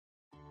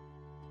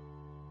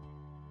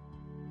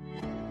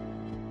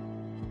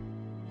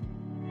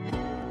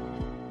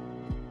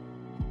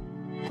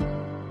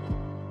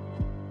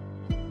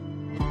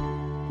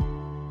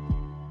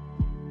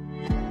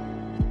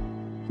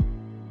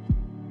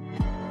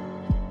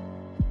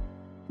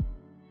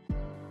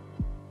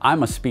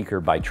I'm a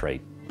speaker by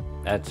trade.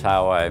 That's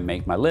how I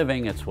make my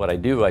living. It's what I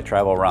do. I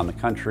travel around the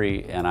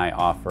country and I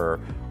offer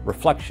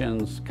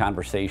reflections,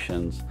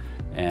 conversations,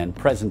 and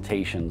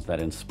presentations that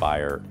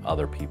inspire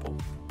other people.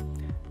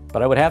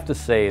 But I would have to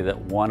say that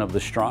one of the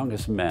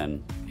strongest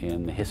men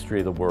in the history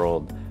of the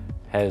world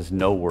has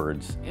no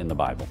words in the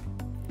Bible.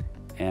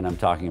 And I'm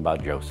talking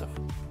about Joseph.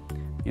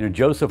 You know,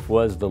 Joseph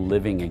was the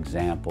living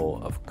example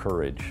of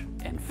courage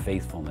and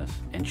faithfulness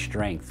and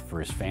strength for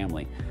his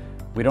family.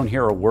 We don't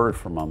hear a word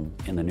from him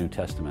in the New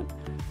Testament.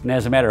 And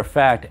as a matter of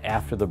fact,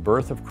 after the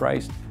birth of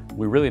Christ,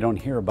 we really don't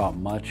hear about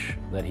much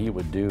that he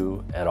would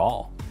do at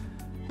all.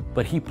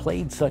 But he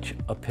played such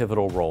a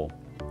pivotal role.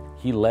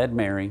 He led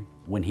Mary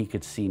when he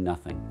could see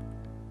nothing.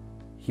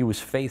 He was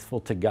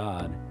faithful to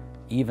God,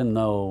 even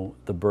though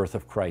the birth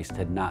of Christ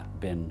had not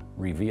been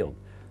revealed.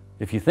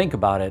 If you think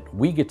about it,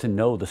 we get to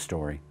know the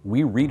story.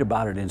 We read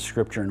about it in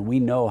Scripture and we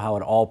know how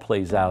it all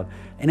plays out.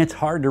 And it's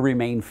hard to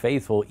remain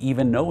faithful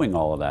even knowing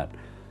all of that.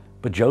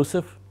 But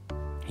Joseph,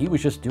 he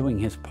was just doing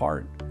his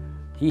part.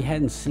 He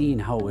hadn't seen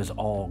how it was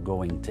all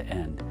going to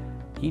end.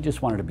 He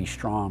just wanted to be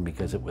strong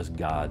because it was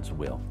God's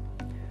will.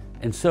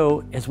 And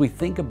so as we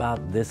think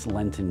about this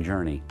Lenten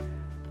journey,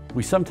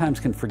 we sometimes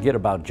can forget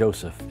about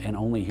Joseph and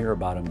only hear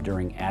about him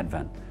during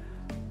Advent.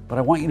 But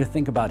I want you to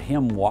think about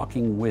him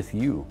walking with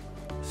you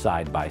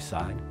side by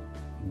side,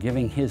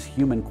 giving his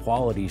human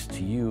qualities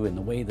to you in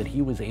the way that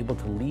he was able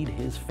to lead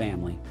his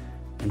family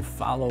and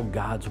follow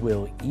God's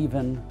will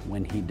even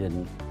when he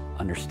didn't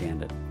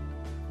understand it.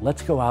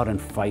 Let's go out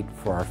and fight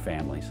for our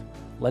families.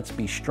 Let's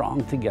be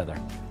strong together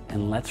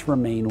and let's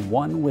remain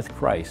one with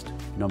Christ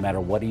no matter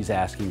what he's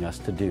asking us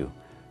to do,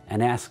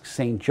 and ask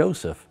St.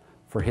 Joseph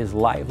for his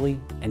lively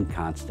and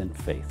constant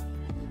faith.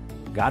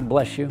 God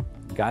bless you,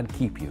 God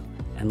keep you,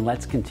 and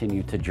let's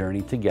continue to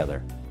journey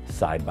together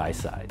side by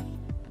side.